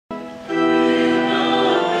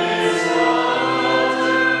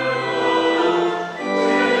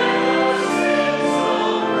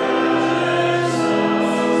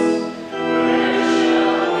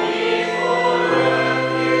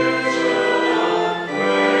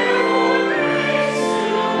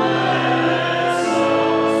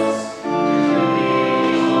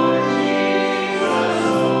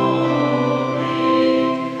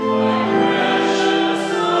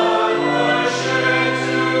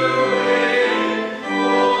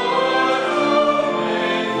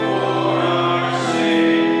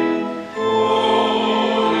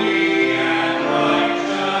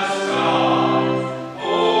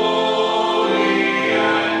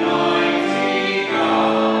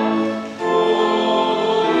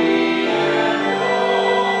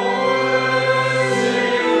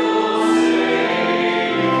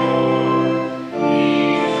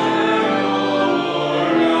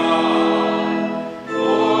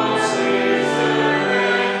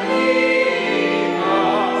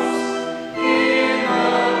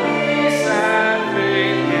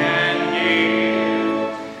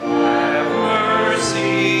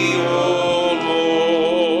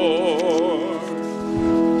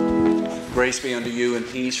Grace be unto you and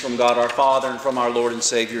peace from God our Father and from our Lord and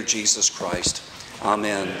Savior Jesus Christ.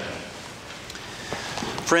 Amen.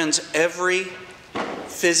 Friends, every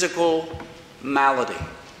physical malady,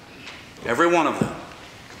 every one of them,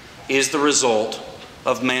 is the result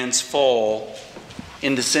of man's fall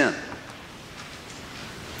into sin.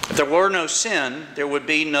 If there were no sin, there would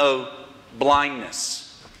be no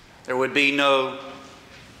blindness. There would be no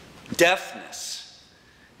deafness.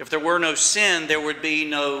 If there were no sin, there would be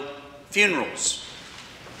no funerals.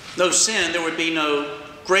 No sin, there would be no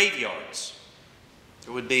graveyards.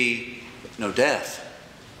 There would be no death.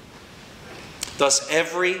 Thus,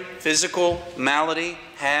 every physical malady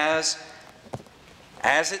has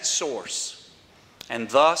as its source, and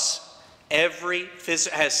thus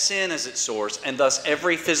has sin as its source, and thus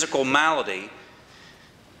every physical malady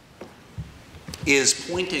is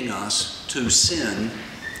pointing us to sin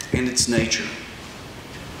in its nature.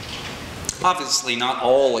 Obviously, not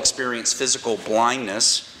all experience physical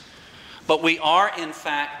blindness, but we are in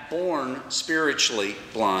fact born spiritually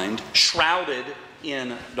blind, shrouded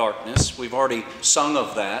in darkness. We've already sung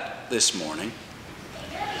of that this morning.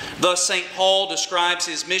 Thus, St. Paul describes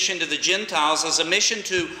his mission to the Gentiles as a mission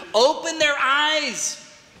to open their eyes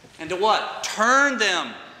and to what? Turn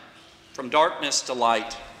them from darkness to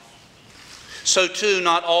light. So too,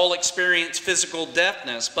 not all experience physical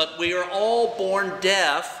deafness, but we are all born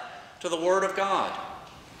deaf to the Word of God.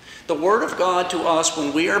 The Word of God to us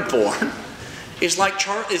when we are born is like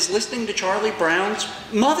listening to Charlie Brown's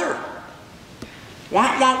mother.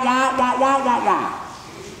 Wah, wah, wah, wah, wah, wah, wah.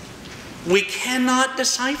 We cannot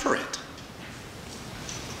decipher it.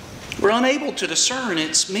 We're unable to discern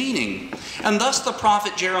its meaning. And thus the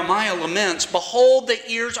prophet Jeremiah laments, "Behold, the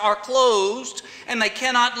ears are closed, and they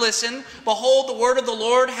cannot listen. Behold, the word of the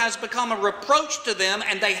Lord has become a reproach to them,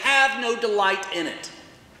 and they have no delight in it."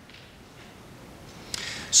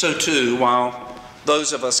 So too, while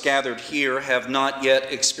those of us gathered here have not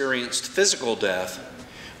yet experienced physical death,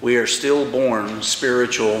 we are still born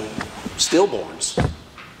spiritual stillborns,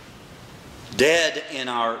 dead in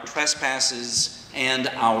our trespasses and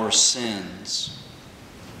our sins.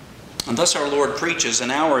 And thus our Lord preaches, "An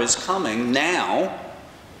hour is coming now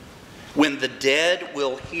when the dead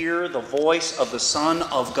will hear the voice of the Son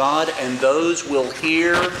of God, and those will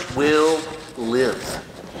hear will live."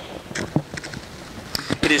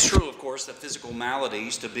 It is true, of course, that physical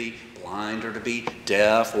maladies, to be blind or to be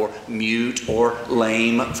deaf or mute or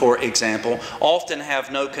lame, for example, often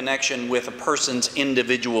have no connection with a person's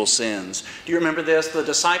individual sins. Do you remember this? The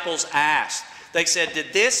disciples asked, they said,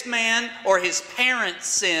 "Did this man or his parents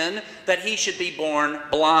sin that he should be born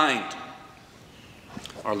blind?"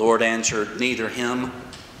 Our Lord answered, "Neither him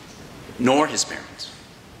nor his parents,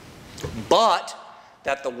 but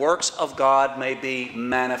that the works of God may be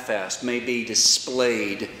manifest, may be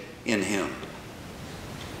displayed in him."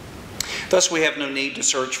 Thus we have no need to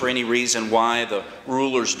search for any reason why the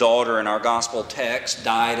ruler's daughter in our gospel text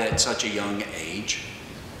died at such a young age,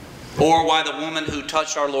 or why the woman who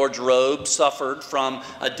touched our Lord's robe suffered from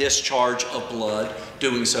a discharge of blood,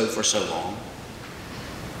 doing so for so long.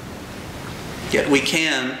 Yet we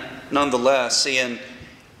can, nonetheless, see an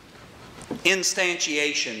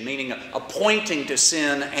instantiation, meaning a pointing to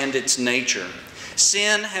sin and its nature.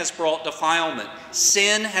 Sin has brought defilement.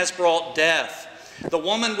 Sin has brought death. The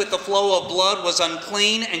woman with the flow of blood was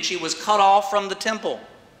unclean, and she was cut off from the temple.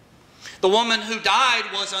 The woman who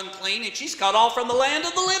died was unclean, and she's cut off from the land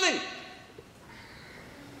of the living.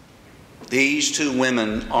 These two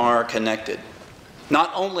women are connected,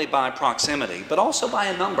 not only by proximity, but also by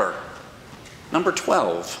a number. Number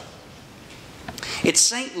 12. It's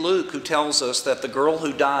St. Luke who tells us that the girl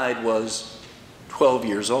who died was 12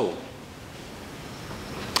 years old.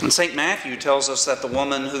 And St. Matthew tells us that the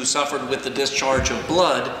woman who suffered with the discharge of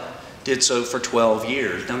blood did so for 12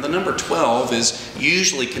 years. Now, the number 12 is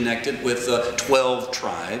usually connected with the 12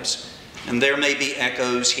 tribes. And there may be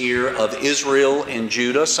echoes here of Israel and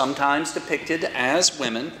Judah, sometimes depicted as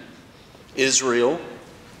women. Israel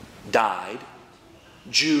died.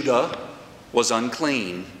 Judah was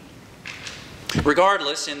unclean.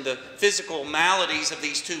 Regardless, in the physical maladies of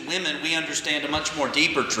these two women, we understand a much more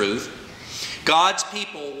deeper truth. God's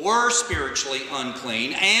people were spiritually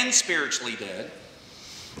unclean and spiritually dead.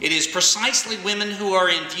 It is precisely women who are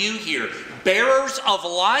in view here, bearers of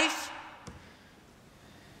life,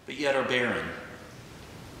 but yet are barren.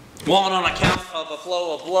 One on account of a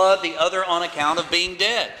flow of blood, the other on account of being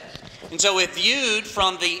dead. And so if viewed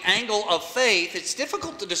from the angle of faith, it's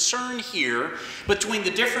difficult to discern here between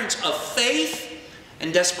the difference of faith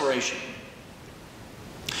and desperation.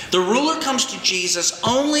 The ruler comes to Jesus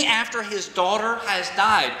only after his daughter has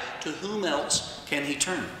died. To whom else can he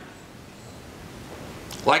turn?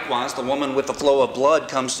 Likewise, the woman with the flow of blood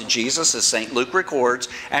comes to Jesus, as St. Luke records,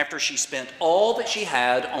 after she spent all that she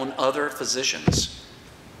had on other physicians.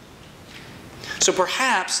 So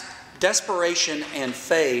perhaps desperation and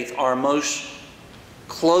faith are more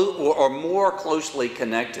closely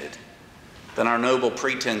connected than our noble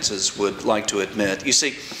pretenses would like to admit. You see,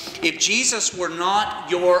 if Jesus were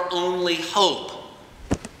not your only hope,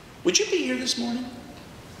 would you be here this morning?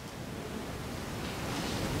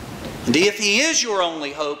 And if He is your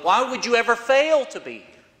only hope, why would you ever fail to be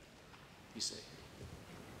here? You see.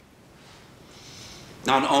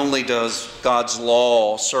 Not only does God's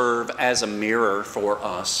law serve as a mirror for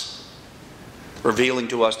us, revealing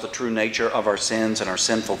to us the true nature of our sins and our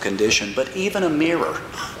sinful condition, but even a mirror,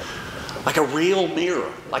 like a real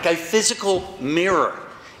mirror, like a physical mirror,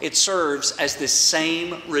 it serves as this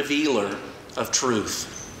same revealer of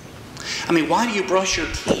truth. I mean, why do you brush your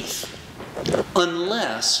teeth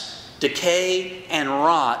unless decay and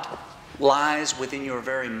rot lies within your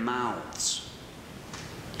very mouths?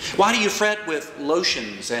 Why do you fret with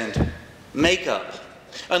lotions and makeup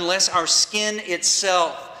unless our skin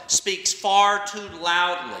itself speaks far too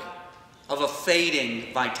loudly of a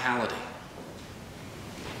fading vitality?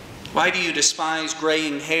 Why do you despise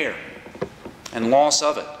graying hair and loss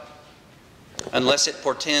of it unless it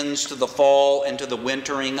portends to the fall and to the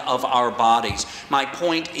wintering of our bodies? My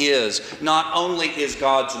point is, not only is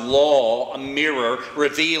God's law a mirror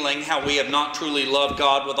revealing how we have not truly loved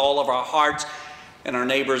God with all of our hearts and our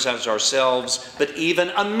neighbors as ourselves, but even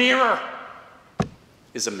a mirror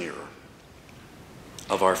is a mirror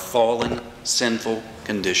of our fallen, sinful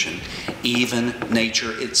condition. Even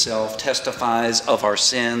nature itself testifies of our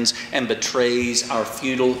sins and betrays our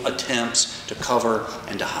futile attempts to cover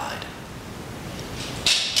and to hide.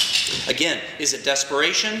 Again, is it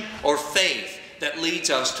desperation or faith that leads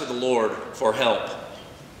us to the Lord for help?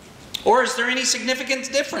 Or is there any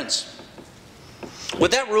significant difference?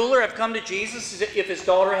 Would that ruler have come to Jesus if his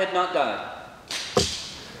daughter had not died?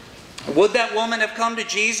 Would that woman have come to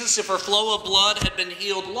Jesus if her flow of blood had been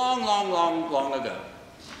healed long, long, long, long ago?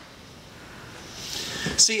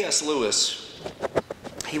 C.S. Lewis,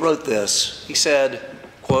 he wrote this. He said,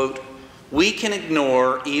 quote, "We can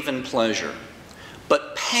ignore even pleasure,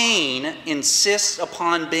 but pain insists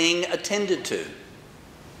upon being attended to.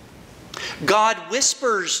 God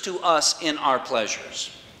whispers to us in our pleasures,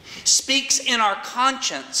 speaks in our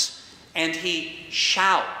conscience, and He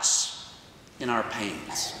shouts in our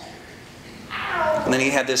pains." And then he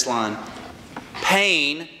had this line,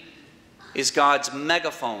 "Pain is God's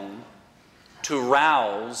megaphone to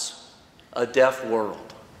rouse a deaf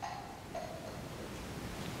world."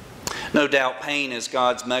 No doubt pain as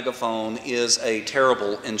God's megaphone is a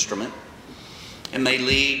terrible instrument. It may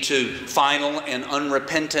lead to final and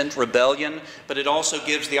unrepentant rebellion, but it also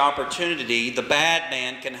gives the opportunity the bad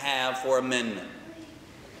man can have for amendment.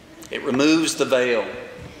 It removes the veil.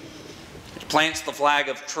 It plants the flag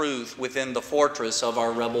of truth within the fortress of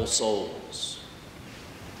our rebel souls.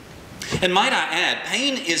 And might I add,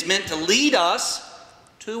 pain is meant to lead us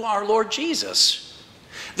to our Lord Jesus.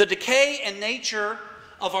 The decay and nature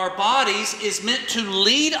of our bodies is meant to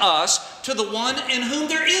lead us to the one in whom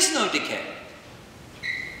there is no decay.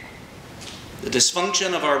 The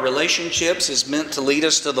dysfunction of our relationships is meant to lead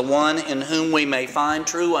us to the one in whom we may find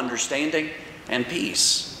true understanding and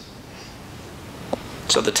peace.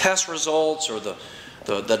 So the test results or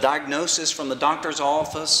the diagnosis from the doctor's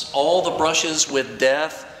office, all the brushes with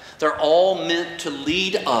death, they're all meant to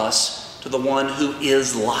lead us to the one who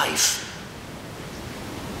is life.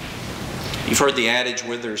 You've heard the adage,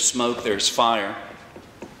 where there's smoke, there's fire.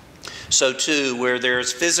 So too, where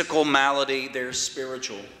there's physical malady, there's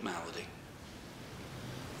spiritual malady.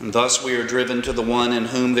 And thus we are driven to the one in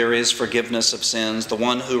whom there is forgiveness of sins, the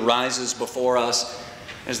one who rises before us,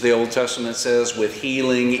 as the Old Testament says, with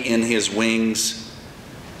healing in His wings.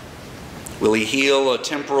 Will He heal a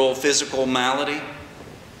temporal physical malady?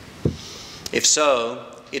 If so,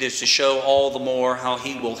 it is to show all the more how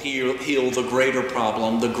He will heal the greater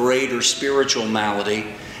problem, the greater spiritual malady,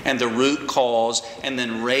 and the root cause, and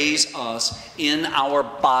then raise us in our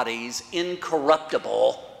bodies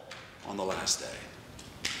incorruptible on the last day.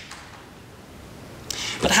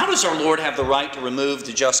 But how does our Lord have the right to remove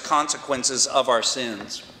the just consequences of our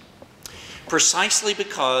sins? Precisely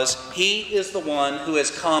because He is the one who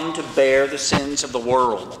has come to bear the sins of the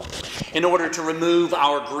world. In order to remove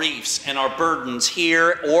our griefs and our burdens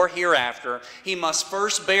here or hereafter, He must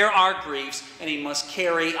first bear our griefs and He must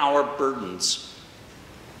carry our burdens.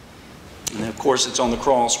 And of course, it's on the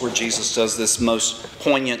cross where Jesus does this most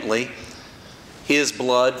poignantly. His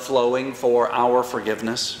blood flowing for our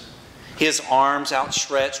forgiveness. His arms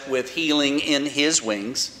outstretched with healing in His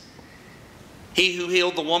wings. He who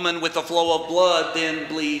healed the woman with the flow of blood then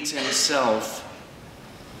bleeds Himself.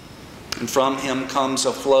 And from Him comes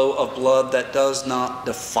a flow of blood that does not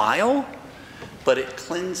defile, but it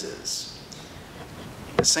cleanses.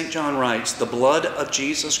 As St. John writes, the blood of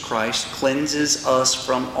Jesus Christ cleanses us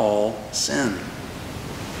from all sin.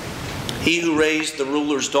 He who raised the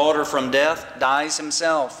ruler's daughter from death dies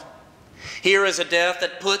himself. Here is a death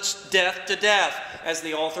that puts death to death. As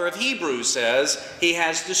the author of Hebrews says, He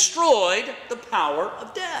has destroyed the power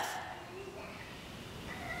of death.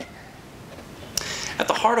 At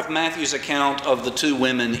the heart of Matthew's account of the two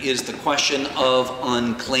women is the question of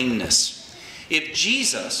uncleanness. If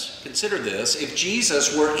Jesus, consider this, if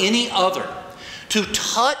Jesus were any other, to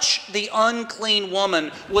touch the unclean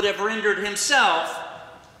woman would have rendered Himself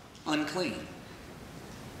unclean.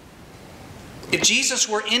 If Jesus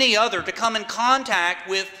were any other, to come in contact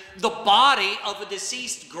with the body of a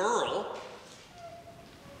deceased girl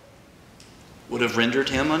would have rendered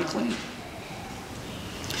Him unclean.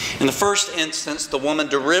 In the first instance, the woman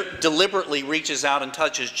deliberately reaches out and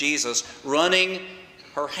touches Jesus, running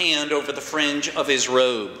her hand over the fringe of His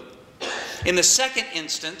robe. In the second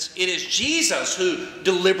instance, it is Jesus who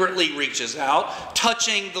deliberately reaches out,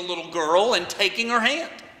 touching the little girl and taking her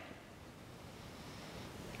hand.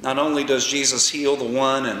 Not only does Jesus heal the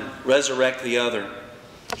one and resurrect the other,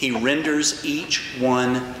 He renders each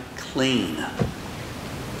one clean.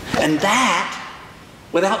 And that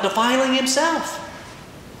without defiling Himself.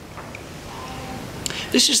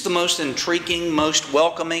 This is the most intriguing, most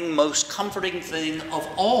welcoming, most comforting thing of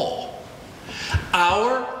all.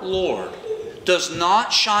 Our Lord does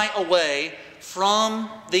not shy away from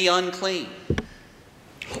the unclean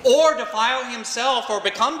or defile Himself or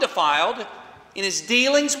become defiled in His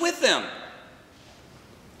dealings with them.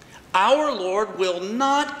 Our Lord will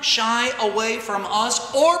not shy away from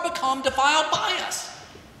us or become defiled by us.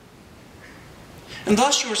 And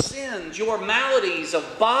thus your sins, your maladies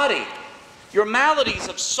of body, your maladies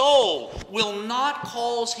of soul will not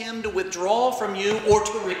cause Him to withdraw from you or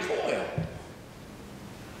to recoil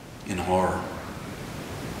in horror.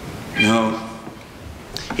 No.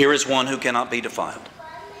 Here is one who cannot be defiled.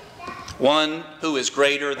 One who is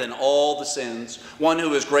greater than all the sins. One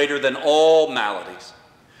who is greater than all maladies.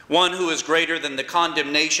 One who is greater than the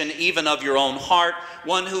condemnation even of your own heart.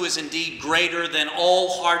 One who is indeed greater than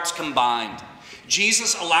all hearts combined.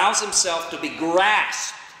 Jesus allows Himself to be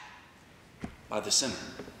grasped by the sinner,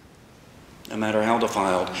 no matter how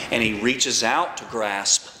defiled. And He reaches out to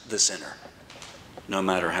grasp the sinner, no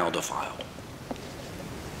matter how defiled.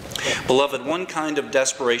 Beloved, one kind of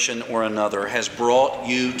desperation or another has brought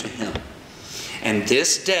you to Him. And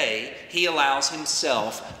this day, He allows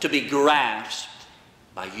Himself to be grasped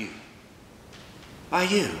by you. By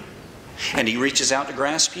you. And He reaches out to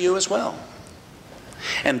grasp you as well.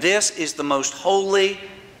 And this is the most holy,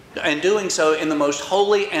 and doing so in the most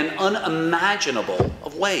holy and unimaginable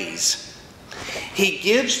of ways. He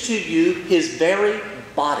gives to you His very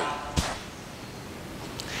body.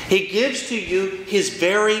 He gives to you His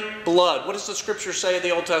very blood. What does the Scripture say in the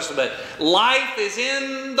Old Testament? Life is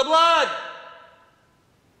in the blood.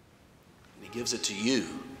 And He gives it to you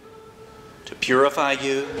to purify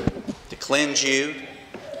you, to cleanse you,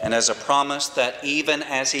 and as a promise that even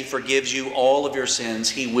as He forgives you all of your sins,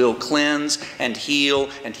 He will cleanse and heal,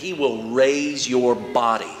 and He will raise your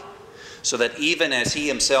body, so that even as He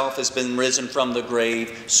Himself has been risen from the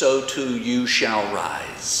grave, so too you shall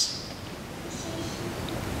rise.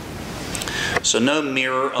 So no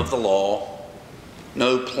mirror of the law,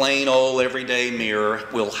 no plain old everyday mirror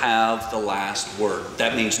will have the last word.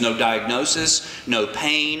 That means no diagnosis, no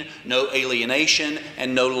pain, no alienation,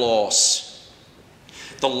 and no loss.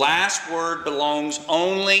 The last word belongs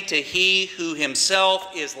only to He who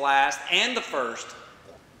Himself is last and the first.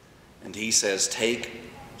 And He says, take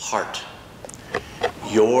heart.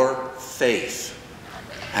 Your faith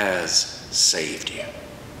has saved you.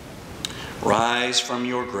 Rise from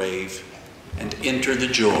your grave and enter the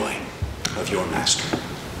joy of your Master.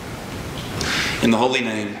 In the holy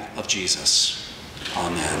name of Jesus.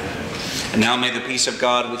 Amen. And now may the peace of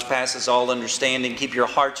God, which passes all understanding, keep your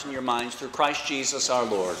hearts and your minds through Christ Jesus our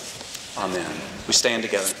Lord. Amen. We stand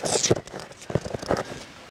together.